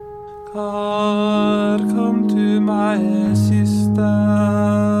God, come to my assistance.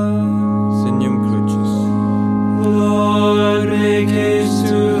 Signum Crucis. Lord, make haste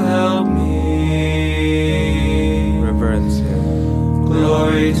to help me. Reverencia.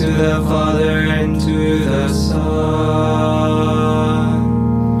 Glory to the Father and to the Son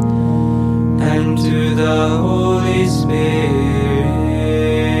and to the Holy Spirit,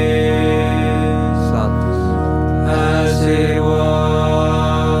 Sanctus. as it was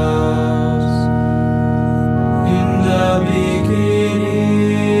in the beginning,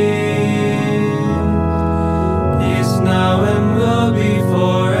 is now and will be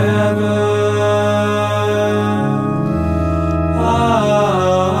forever.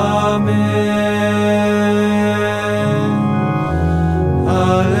 Amen.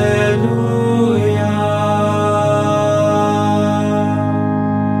 Alleluia.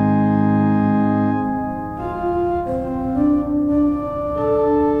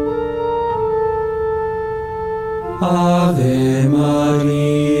 Ave Maria,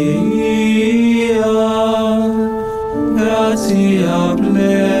 gratia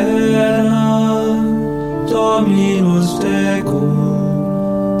plena, Dominus tecum,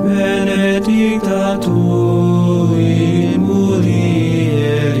 benedicta tu in mulieribus,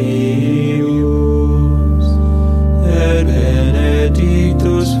 et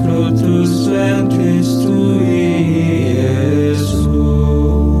benedictus fructus ventris tui, Iesus.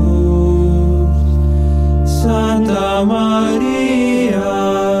 Santa Maria,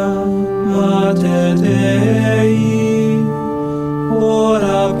 Mater Dei,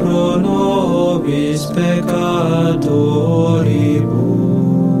 ora pro nobis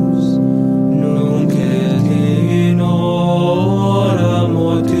peccatoribus, nunc et in hora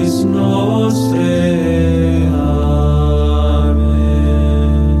mortis nostrae. Amen.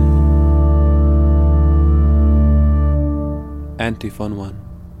 Antiphon 1.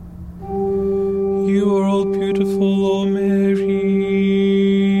 You are all beautiful, O Mary.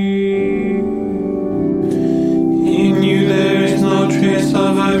 In you there is no trace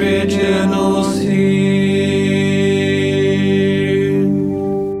of original sin.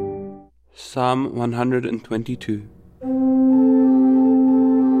 Psalm 122.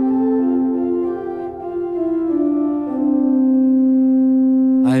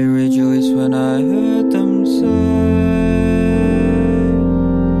 I rejoice when I heard them say,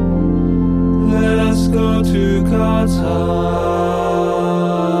 let us go to God's house.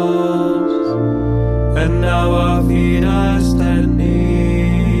 And now our feet are standing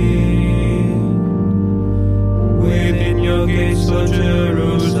within your gates, O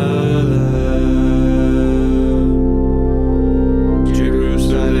Jerusalem.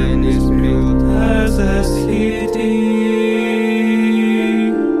 Jerusalem is built as a city,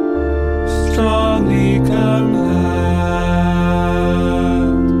 strongly compact.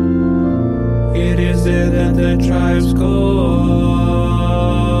 It is there that the tribes go,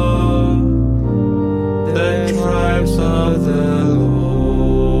 the tribes of the Lord.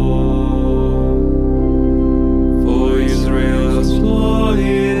 For Israel's law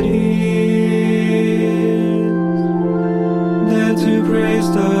it is, there to praise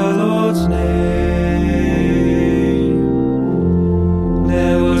the Lord's name.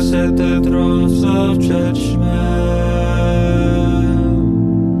 There were set the thrones of judgment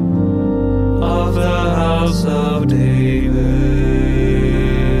of the house of David.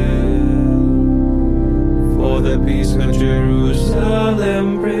 For the peace of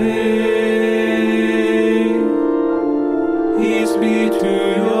Jerusalem pray, peace be to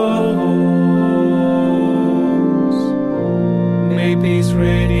your homes. May peace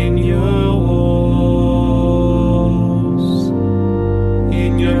reign in your walls,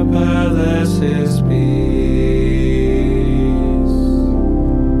 in your palaces peace.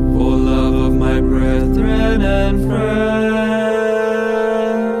 For love of my brethren and friends,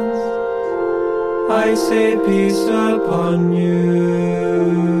 I say peace upon you.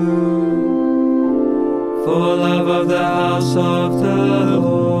 For love of the house of the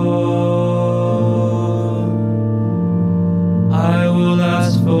Lord, I will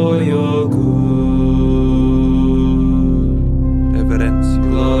ask for your good. Reverencia.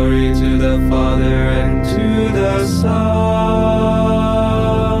 Glory to the Father and to the Son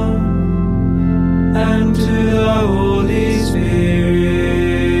and to the Holy Spirit,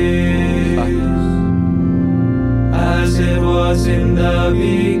 as it was in the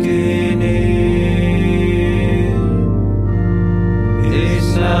beginning,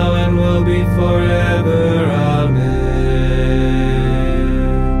 is now and will be forever. Amen.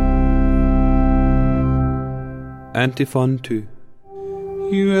 Antiphon 2.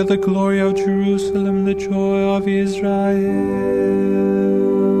 You are the glory of Jerusalem, the joy of Israel.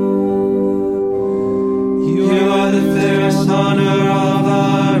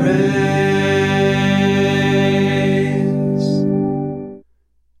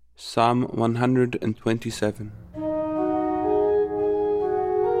 Psalm 127.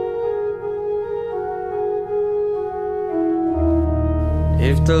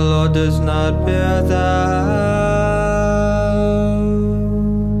 If the Lord does not bear the house,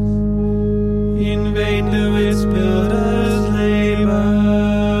 in vain do its builders labor.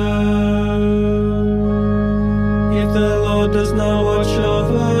 If the Lord does not watch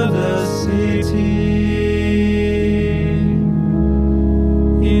over the city,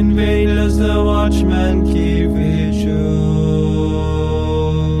 in vain does the watchman keep vigil.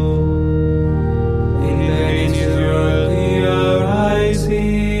 In vain is early arising,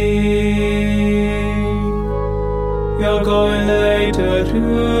 you're going later to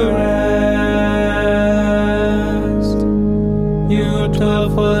rest. You toil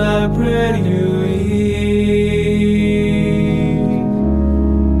for the bread you eat,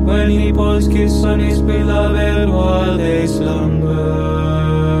 when he pours kiss on his beloved while they slumber.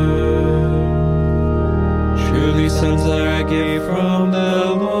 Truly sons are a gift from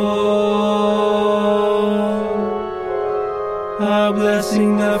the Lord, a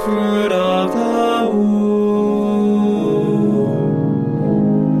blessing, the fruit of the womb.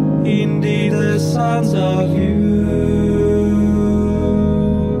 Indeed, the sons of you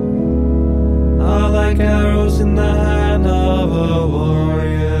are like arrows in the hand of a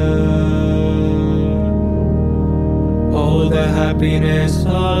warrior. Oh, the happiness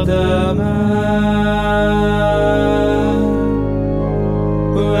of the man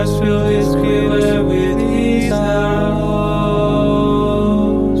who has filled his quiver with his arrows.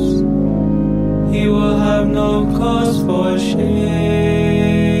 He will have no cause for shame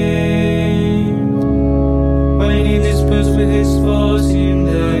when he disputes with his foes in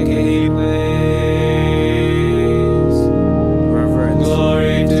the gateways. Reverence.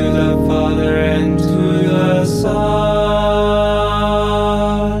 Glory to the Father and to the Son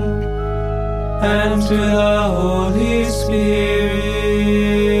and to the Holy Spirit,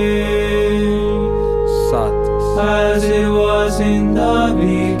 Sat. as it was in the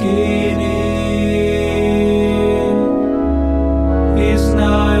beginning, is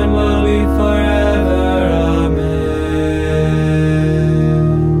now and will be forever.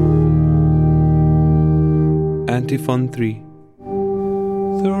 Amen. Antiphon 3.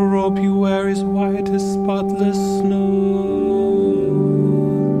 The robe you wear is white as spotless snow.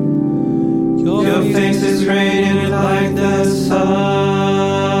 Your face is radiant like the sun.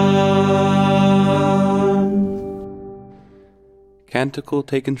 Canticle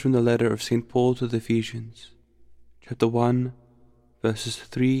taken from the letter of St. Paul to the Ephesians, chapter 1, verses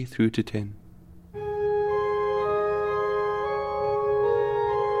 3 through to 10.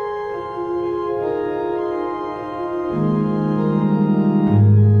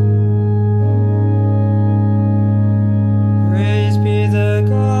 Praise be the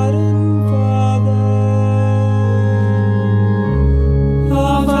God and Father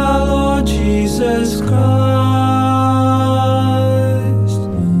of our Lord Jesus Christ,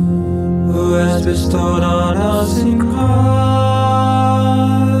 who has bestowed on us in Christ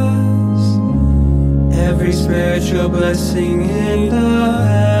every spiritual blessing in the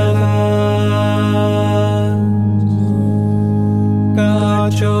heavens.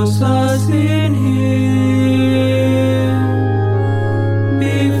 God chose us in Him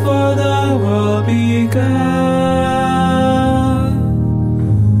before the world began,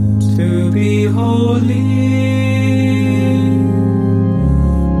 to be holy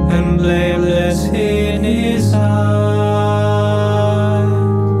and blameless in His sight.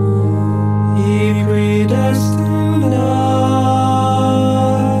 He predestined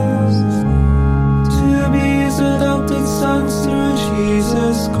us to be His adopted sons through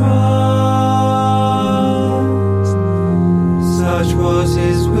Jesus Christ. Such was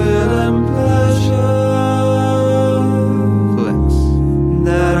His will and pleasure, Flex.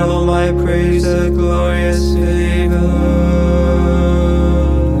 that all might praise the glorious favor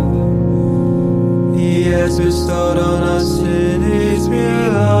He has bestowed on us in His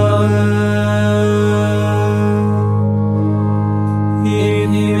beloved.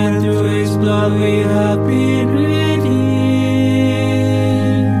 In Him and through His blood we have been redeemed,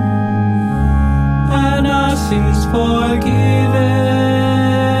 and our sins forgiven.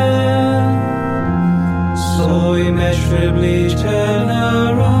 So immeasurably generous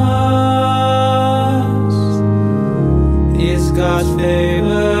is God's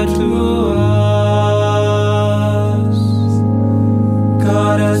favor to us.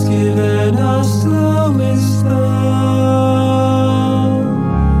 God has given us the wisdom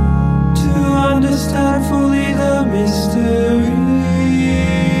to understand fully the mystery,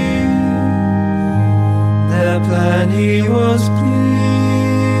 the plan He was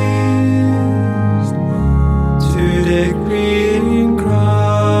pleased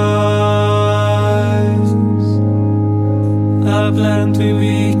and to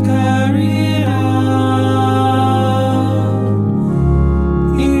be carried out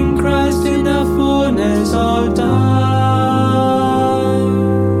in Christ in the fullness of time,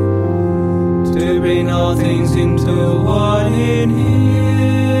 to bring all things into one in Him,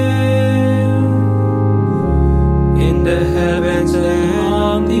 in the heavens and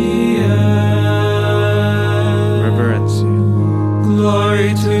on the earth. Reverence you. Glory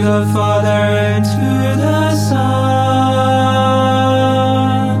to the Father and to the Son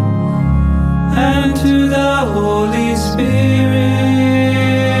and to the Holy Spirit,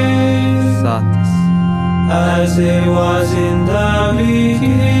 Satis. as it was in the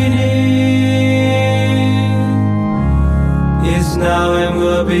beginning, is now and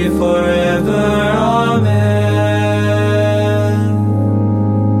will be forever. Amen.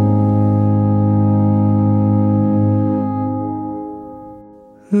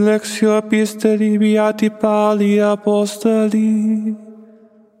 Lectio Epistoli Beati Pauli Apostoli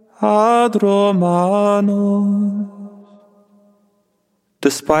ad Romanos.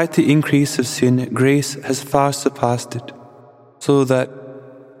 Despite the increase of sin, grace has far surpassed it, so that,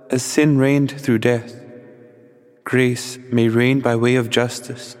 as sin reigned through death, grace may reign by way of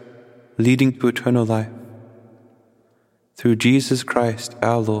justice, leading to eternal life. Through Jesus Christ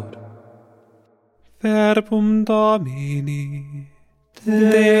our Lord. Verbum Domini.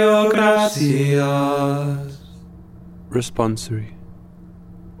 Deo gratias. Responsory.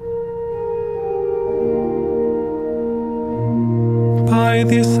 By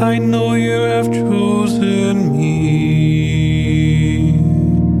this I know you have chosen me.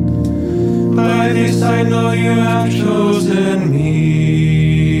 By this I know you have chosen me.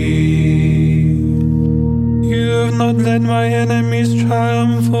 You have not let my enemies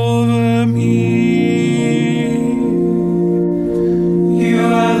triumph over me. You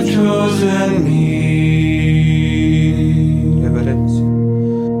have chosen me. Reverence.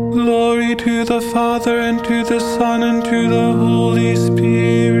 Glory to the Father and to the Son and to the Holy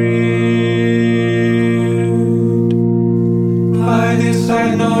Spirit. By this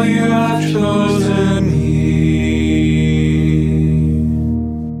I know you have chosen me.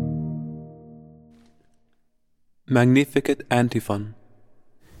 Magnificat Antiphon.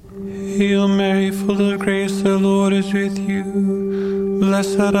 Hail Mary, full of grace, the Lord is with you.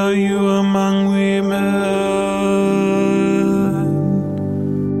 Blessed are you among women,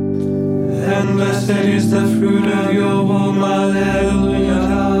 and blessed is the fruit of your womb. Alleluia.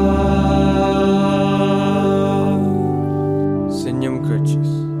 Signum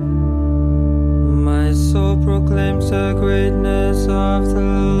Crucis. My soul proclaims the greatness of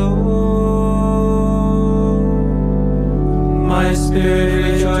the Lord. My spirit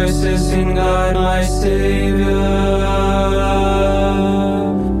rejoices in God my Savior,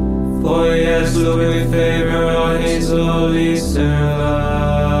 for He has looked with favor on His holy servant.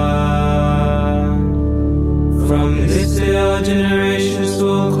 From this day all generations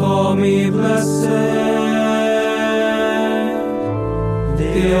will call me blessed.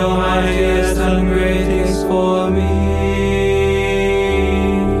 The Almighty has done great things for me,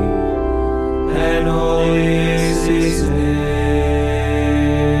 and holy is His name.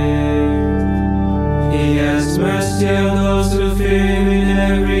 He has mercy on those who fear Him in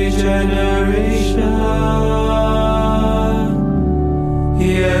every generation.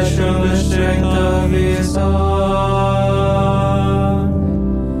 He has shown the strength of His arm.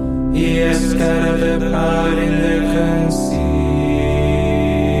 He has scattered the proud in their conceit.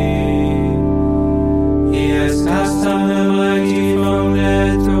 He has cast down the mighty from their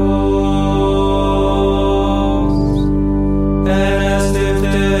thrones, and has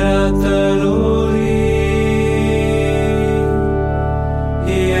lifted up the lowly.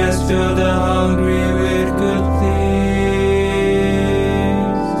 He has filled the hungry with good things,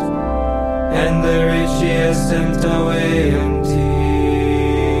 and the rich He has sent away empty.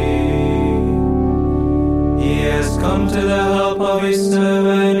 He has come to the help of His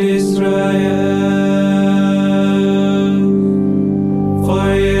servant Israel, for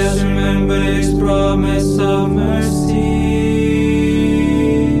He has remembered His promise of mercy,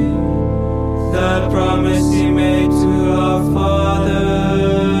 the promise He made to our fathers,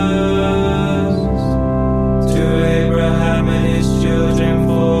 to Abraham and his children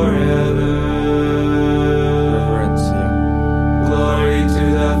forever. Reverence you. Glory to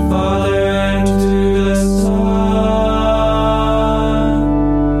the Father and to the Son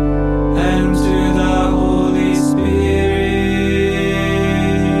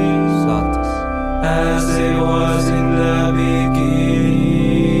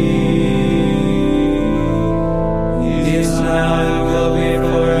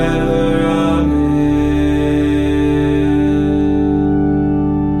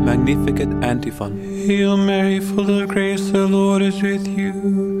fun. Hail Mary, full of grace, the Lord is with you.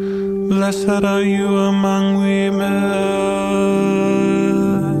 Blessed are you among women,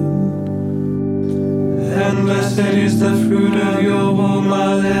 and blessed is the fruit of your womb.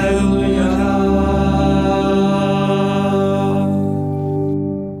 Alleluia.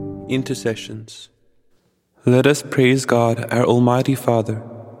 Intercessions. Let us praise God, our Almighty Father,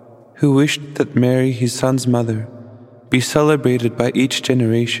 who wished that Mary, his Son's mother, be celebrated by each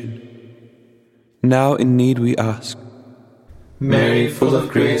generation. Now in need we ask. Mary, full of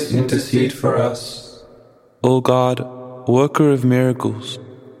grace, intercede for us. O God, worker of miracles,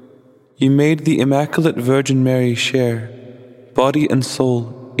 you made the Immaculate Virgin Mary share, body and soul,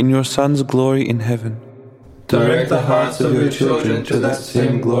 in your Son's glory in heaven. Direct the hearts of your children to that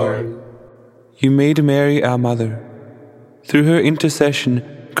same glory. You made Mary our mother. Through her intercession,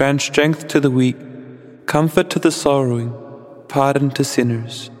 grant strength to the weak, comfort to the sorrowing, pardon to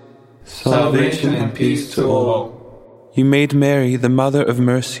sinners, salvation and peace to all. You made Mary the mother of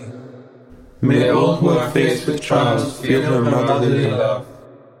mercy. May all who are faced with trials feel her motherly love.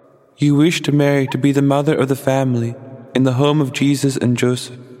 You wished Mary to be the mother of the family in the home of Jesus and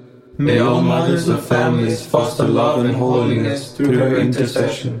Joseph. May all mothers of families foster love and holiness through her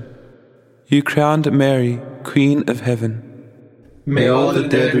intercession. You crowned Mary Queen of Heaven. May all the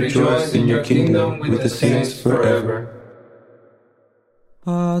dead rejoice in your kingdom with the saints forever.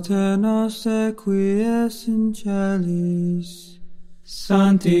 Pater noster qui es in celis,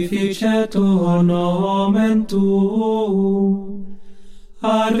 sanctificetur nomen tuum,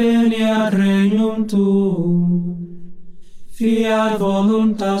 adveniat regnum tuum, fiat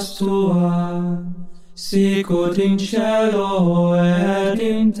voluntas tua, sicut in cielo et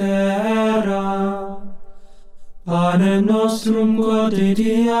in terra. Panem nostrum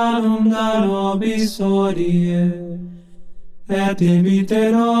quotidianum da nobis hodie, et dimitte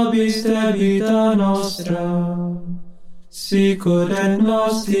nobis debita nostra, sicut et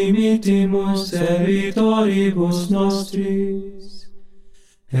nos dimittimus debitoribus nostris,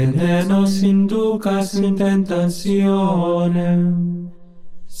 et ne nos inducas in tentationem,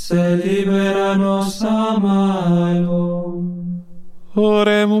 sed libera nos a malo.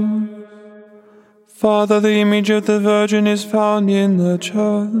 Oremus. Father, the image of the Virgin is found in the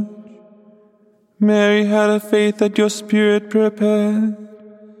Church. Mary had a faith that your Spirit prepared,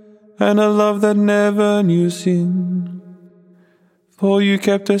 and a love that never knew sin. For you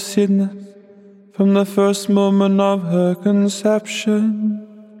kept her sinless from the first moment of her conception,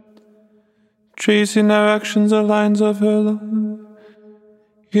 tracing our actions the lines of her love,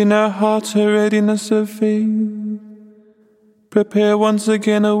 in our hearts her readiness of faith. Prepare once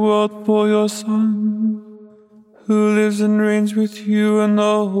again a world for your Son, who lives and reigns with you and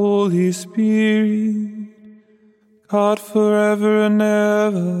the Holy Spirit, God forever and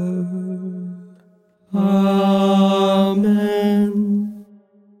ever. Amen.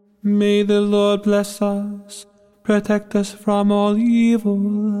 May the Lord bless us, protect us from all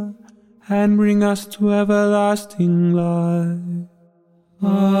evil, and bring us to everlasting life.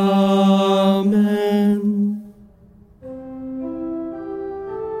 Amen.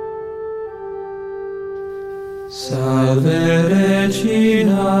 Salve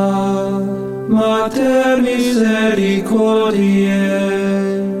Regina, Mater misericordiae,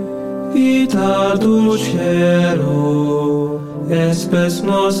 vita dulcero, espes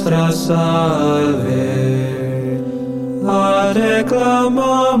nostra salve. Ad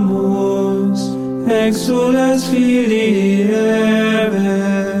clamamus, exules filii Eve,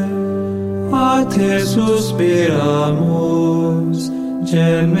 a te suspiramus,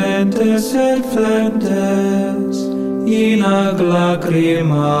 gementes et flentes, in ac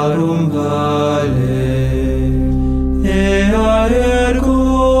lacrimarum vale. Ea ergo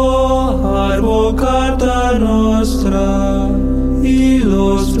advocata nostra,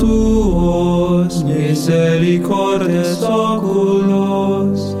 illos tuos misericordes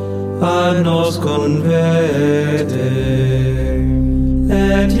oculos, ad nos converte.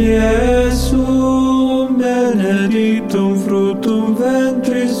 Et Iesum benedictum fructum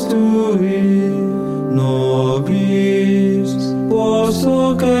ventris tui, nobis post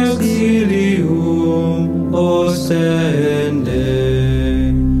hoc exilium ostende.